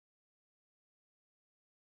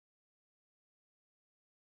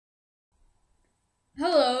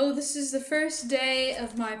Hello, this is the first day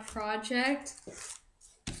of my project.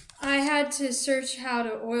 I had to search how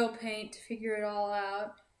to oil paint to figure it all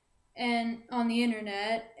out and on the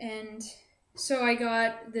internet, and so I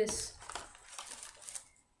got this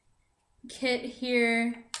kit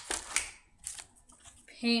here,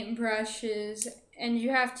 paint brushes, and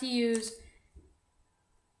you have to use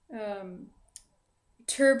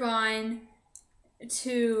turbine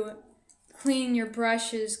to clean your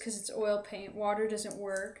brushes because it's oil paint. Water doesn't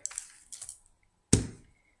work.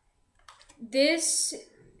 This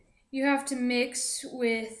you have to mix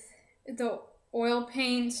with the oil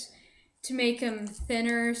paints to make them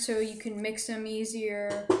thinner so you can mix them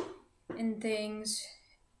easier and things.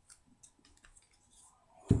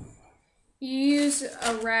 You use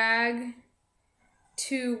a rag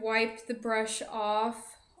to wipe the brush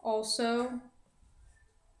off also.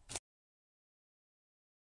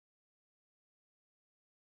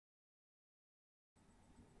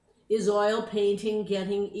 Is oil painting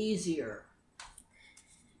getting easier?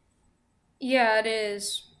 Yeah, it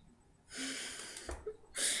is.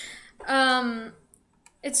 um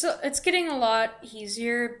it's getting a lot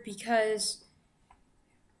easier because,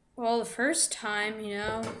 well, the first time,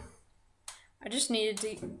 I just needed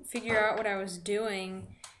to figure out what I was doing,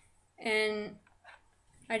 and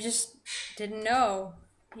I just didn't know,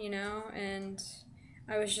 and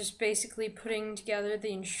I was just basically putting together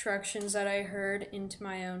the instructions that I heard into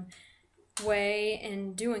my own way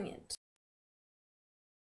and doing it.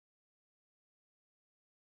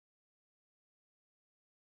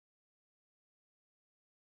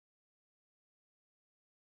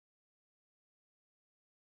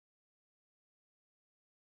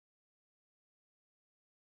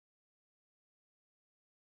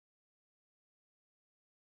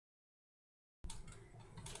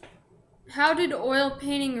 How did oil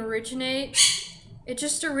painting originate? It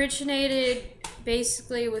just originated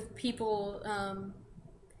basically with people,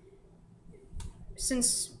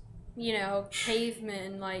 since,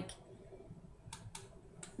 cavemen, like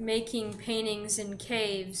making paintings in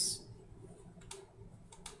caves.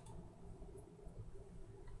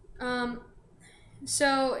 Um,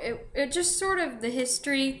 so it just sort of, the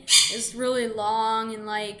history is really long, and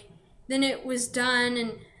like then it was done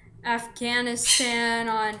in Afghanistan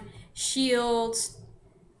on shields,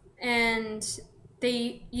 and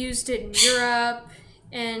they used it in Europe,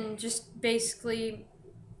 and just basically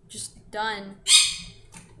just done.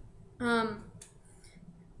 Um,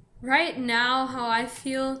 right now, how I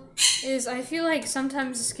feel is I feel like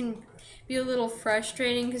sometimes this can be a little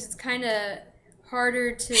frustrating because it's kind of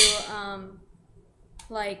harder to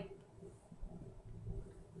like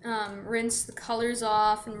rinse the colors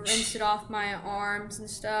off and rinse it off my arms and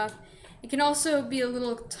stuff. It can also be a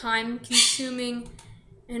little time consuming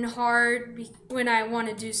and hard when I want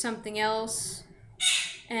to do something else.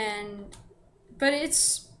 And but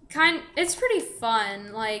it's pretty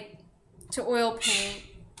fun, like, to oil paint.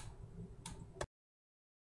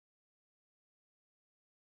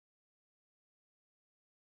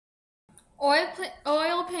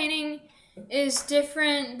 Oil painting is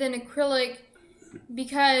different than acrylic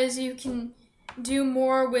because you can do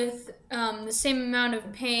more with the same amount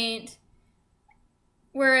of paint.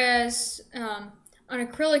 Whereas on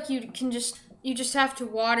acrylic, you just have to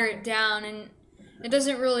water it down, and it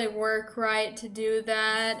doesn't really work right to do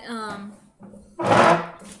that.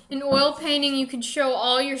 In oil painting, you can show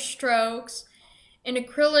all your strokes. In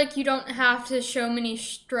acrylic, you don't have to show many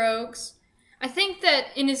strokes. I think that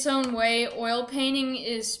in its own way, oil painting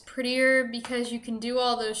is prettier because you can do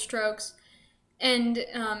all those strokes, and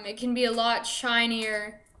it can be a lot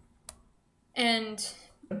shinier, and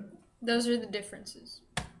those are the differences.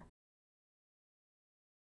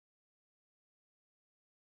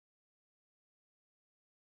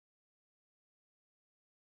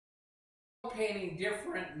 Painting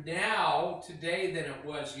different now today than it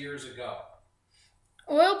was years ago?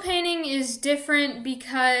 Oil painting is different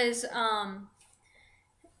because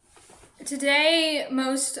today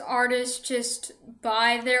most artists just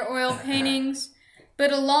buy their oil paintings,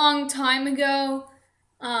 but a long time ago,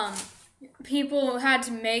 um, people had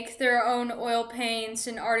to make their own oil paints,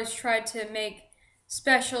 and artists tried to make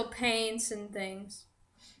special paints and things.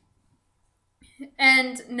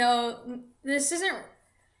 And no, this isn't.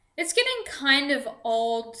 It's getting kind of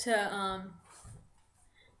old to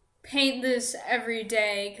paint this every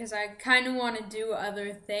day because I kind of want to do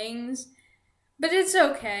other things, but it's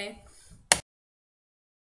okay.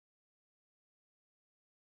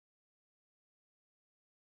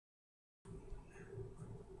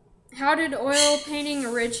 How did oil painting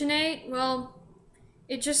originate? Well,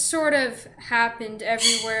 it just sort of happened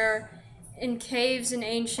everywhere, in caves in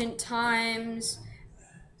ancient times,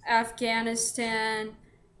 Afghanistan,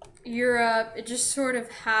 Europe. It just sort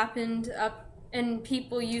of happened up, and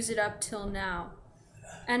people use it up till now.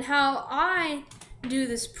 And how I do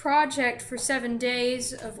this project for 7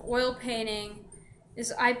 days of oil painting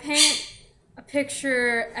is I paint a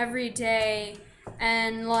picture every day,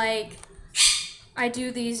 and like I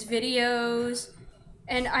do these videos,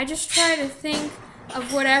 and I just try to think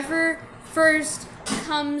of whatever first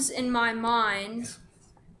comes in my mind.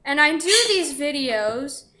 And I do these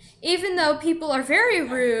videos even though people are very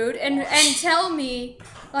rude and tell me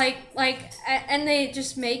and they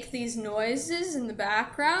just make these noises in the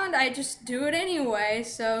background. I just do it anyway,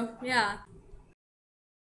 so yeah.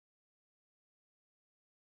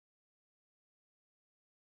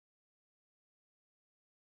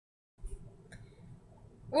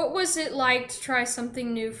 What was it like to try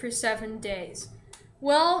something new for 7 days?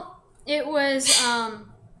 Well, it was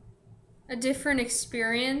a different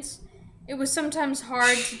experience. It was sometimes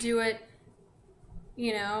hard to do it,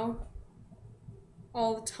 you know,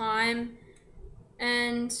 all the time.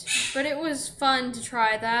 But it was fun to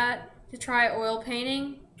try that, to try oil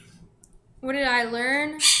painting. What did I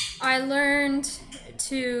learn? I learned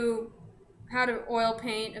how to oil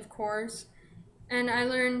paint, of course, and I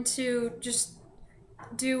learned to just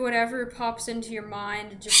do whatever pops into your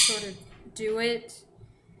mind and just sort of do it.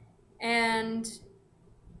 And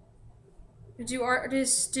do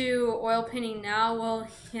artists do oil painting now? Well,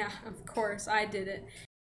 yeah, of course, I did it.